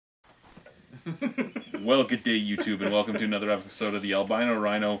Well, good day, YouTube, and welcome to another episode of the Albino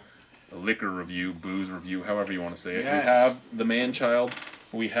Rhino liquor review, booze review, however you want to say it. Yes. We have the Manchild,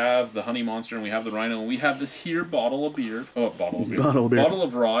 we have the Honey Monster, and we have the Rhino, and we have this here bottle of beer. Oh, bottle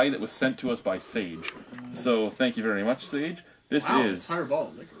of rye that was sent to us by Sage. So, thank you very much, Sage. This is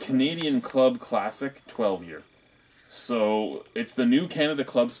Canadian Club Classic 12-year. So, it's the new Canada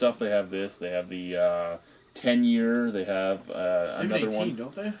Club stuff. They have this. They have the 10-year. They have another 18, one.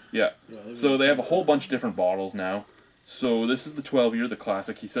 Don't they? Yeah. So they have a whole bunch of different bottles now. So this is the 12-year, the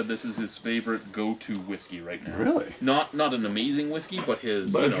classic. He said this is his favorite go-to whiskey right now. Really? Not an amazing whiskey, but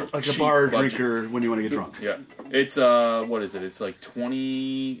his like a cheap bar budget. drinker when you want to get drunk. Yeah. It's what is it? It's like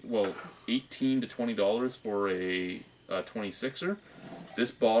 $18 to $20 for a 26er.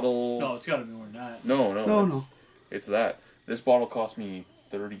 This bottle. No, it's got to be more than that. No. It's that. This bottle cost me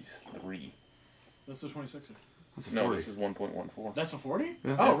 $33. That's a 26er. That's a 40. No, this is 1.14. That's a 40?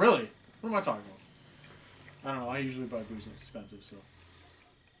 Yeah. Oh, really? What am I talking about? I don't know. I usually buy booze that's expensive, so.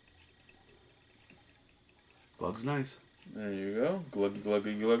 Glug's nice. There you go. Gluggy,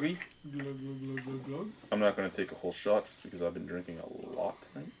 gluggy, gluggy. Glug, glug, glug, glug, glug. I'm not going to take a whole shot just because I've been drinking a lot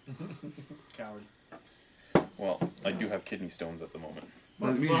tonight. Coward. Well, I do have kidney stones at the moment.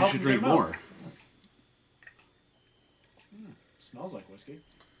 Well, that means So you how should can you drink drink more. Smells like whiskey.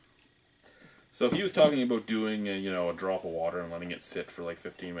 So he was talking about doing a drop of water and letting it sit for like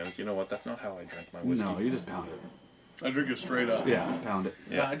 15 minutes. You know what? That's not how I drink my whiskey. No, you just pound it. I drink it straight up. Yeah, pound it.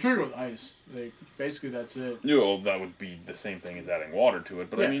 Yeah, I drink it with ice. Like, basically, that's it. That would be the same thing as adding water to it.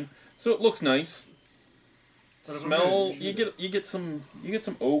 But I Yeah. mean, so it looks nice. But if I'm Smell. gonna You get some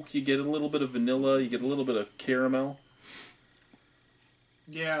oak. You get a little bit of vanilla. You get a little bit of caramel.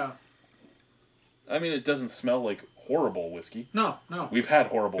 Yeah. I mean, it doesn't smell like horrible whiskey. No. We've had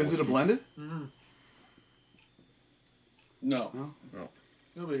horrible. Is whiskey. it a blended? Mm-hmm. No.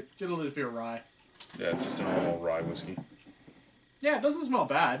 Get a little bit of rye. Yeah, it's just a normal rye whiskey. Yeah, it doesn't smell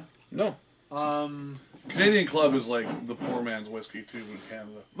bad. No. Canadian Club is like the poor man's whiskey too in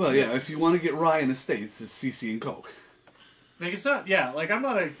Canada. Well, yeah. If you want to get rye in the States, it's CC and Coke. Like, it's not. Yeah, like I'm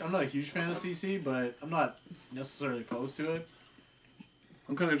not a huge fan of CC, but I'm not necessarily opposed to it.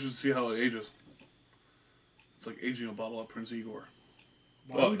 I'm kind of interested to see how it ages. It's like aging a bottle of Prince Igor.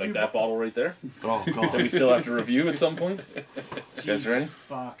 Why would Like you that bottle right there? Oh, That we God. still have to review at some point? You guys Jesus ready?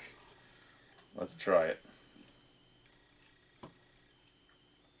 Fuck. Let's try it.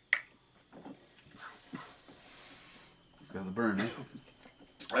 It's got the burn, eh?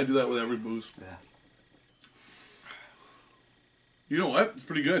 I do that with every booze. Yeah. You know what? It's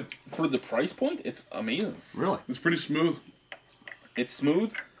pretty good. For the price point, it's amazing. Really? It's pretty smooth. It's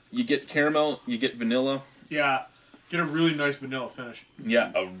smooth. You get caramel. You get vanilla. Yeah, get a really nice vanilla finish.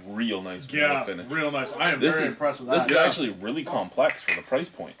 Yeah, a real nice vanilla finish. Real nice. I am This very is impressed with that. This is actually really complex for the price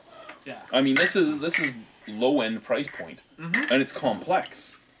point. Yeah. I mean, this is low end price point, and it's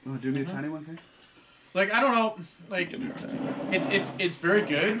complex. You want to do me a tiny one, thing? Like, I don't know, like, it's very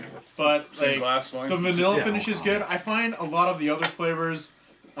good, but Same like glass fine. the vanilla Yeah. finish is good. I find a lot of the other flavors,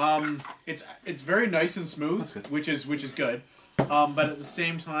 it's very nice and smooth, That's good. which is good. But at the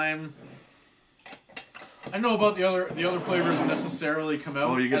same time, I don't know about the other flavors necessarily come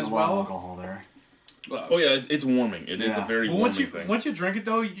out Oh, you're getting as a lot of well. alcohol there. Oh yeah, it's warming. It is a Yeah. very But warming thing. once you drink it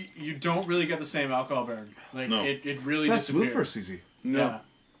though, you don't really get the same alcohol burn. Like No. it really That's smooth disappears. for CC. No, Yeah.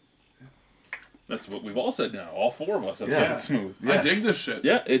 that's what we've all said now. All four of us have Yeah. said it's smooth. I Yes. dig this shit.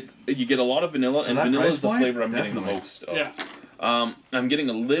 Yeah, you get a lot of vanilla, For and that vanilla price is the point, flavor I'm getting the definitely. most of. Yeah. I'm getting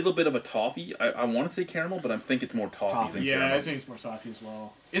a little bit of a toffee. I want to say caramel, but I think it's more toffee than Yeah, caramel. I think it's more toffee as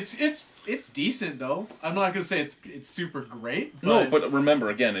well. It's decent though. I'm not gonna say it's super great. No, But but remember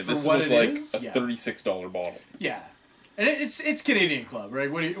again, for this what was it like is, a yeah. $36 bottle. yeah, and it's Canadian Club, right?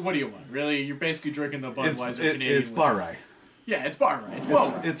 What do you want? Really, you're basically drinking the Budweiser Canadian. It's bar whiskey. rye. Yeah, it's bar rye. It's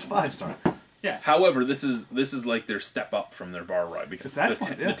well rye. It's 5-star. Yeah. However, this is like their step up from their bar rye because It's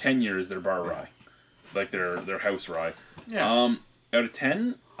excellent, the 10-year is their bar rye, like their house rye. Yeah. Out of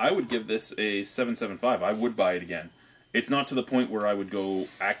 10, I would give this a 7.75. I would buy it again. It's not to the point where I would go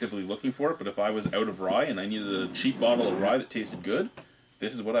actively looking for it, but if I was out of rye and I needed a cheap bottle of rye that tasted good,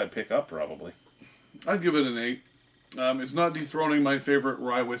 this is what I'd pick up probably. I'd give it an 8. It's not dethroning my favorite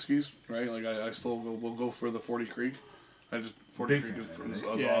rye whiskeys, right? Like I still will go for the 40 Creek. 40 Big Creek fan, is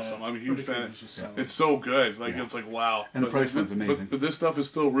right? awesome. I'm a huge fan. It's just so- It's so good. Like Yeah. it's like wow. And the price point's amazing. But this stuff is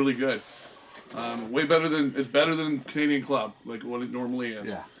still really good. Way better than better than Canadian Club, like what it normally is.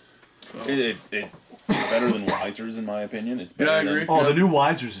 Yeah. So. It's better than Weiser's in my opinion. It's better Yeah, I agree. than Oh, the new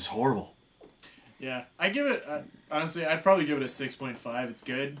Weisers is horrible. Yeah, I give it honestly. I'd probably give it a 6.5. It's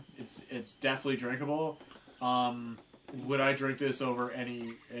good. It's definitely drinkable. would I drink this over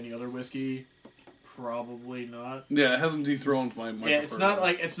any other whiskey? Probably not. Yeah, it hasn't dethroned my. Yeah, it's not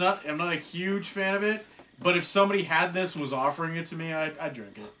like it's not. I'm not a huge fan of it. But if somebody had this and was offering it to me, I'd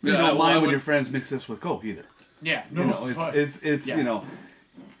drink it. You don't mind when your friends mix this with Coke either. Yeah, no, You know, it's yeah. you know,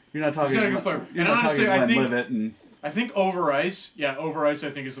 you're not talking. It's got a good flavor. You're And not honestly, talking I think- Glenlivet and I think over ice, over ice,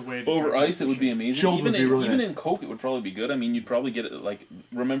 I think is the way to Over drink ice, it would be amazing. Chilled Even would be really even nice. in Coke, it would probably be good. I mean, you'd probably get it like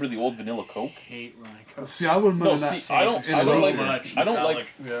remember the old vanilla Coke. Hate Rhino Coke. see, I wouldn't No, mind that. see, I don't so like. much I don't like. metallic.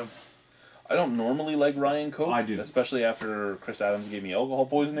 Yeah. I don't normally like Ryan Coke. I do. Especially after Chris Adams gave me alcohol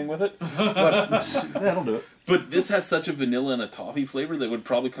poisoning with it. That'll do it. But this has such a vanilla and a toffee flavor that would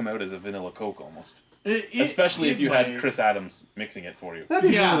probably come out as a vanilla Coke almost. Especially if you had Chris Adams mixing it for you. That'd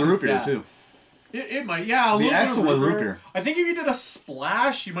be Yeah, good with the root beer yeah. too. It might, a little excellent bit of root beer. I think if you did a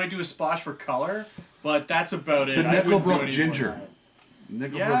splash, you might do a splash for color, but that's about it. The I wouldn't do Nickelbrook any ginger. more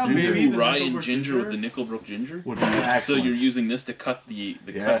than Nickelbrook Yeah, ginger maybe the Ryan Nickelbrook ginger with the ginger? Nickelbrook ginger. would be excellent. So you're using this to cut the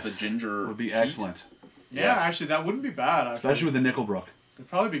cut the ginger. would be heat? excellent, that. Yeah. Actually, that wouldn't be bad. Actually. especially with the Nickelbrook. It'd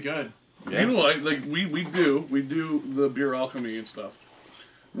probably be good. Yeah. You know what? Like we do the beer alchemy and stuff.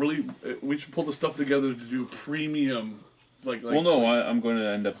 Really, we should pull the stuff together to do premium. Like Well, no, I'm going to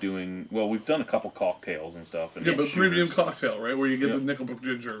end up doing. Well, we've done a couple cocktails and stuff. And yeah, but premium shooters. cocktail, right? Where you get Yeah. the Nickelbrook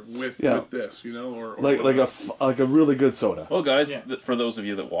ginger with this, you know, or like a really good soda. Well, guys, Yeah. for those of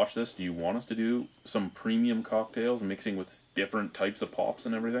you that watch this, do you want us to do some premium cocktails mixing with different types of pops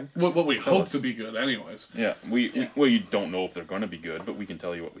and everything? what we Tell hope us. to be good, anyways. Yeah, well, you don't know if they're going to be good, but we can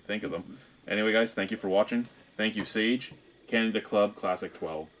tell you what we think of them. Anyway, guys, thank you for watching. Thank you, Sage. Canada Club Classic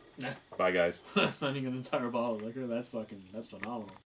 12. Nah. Bye, guys. That's not even an entire bottle of liquor. That's phenomenal.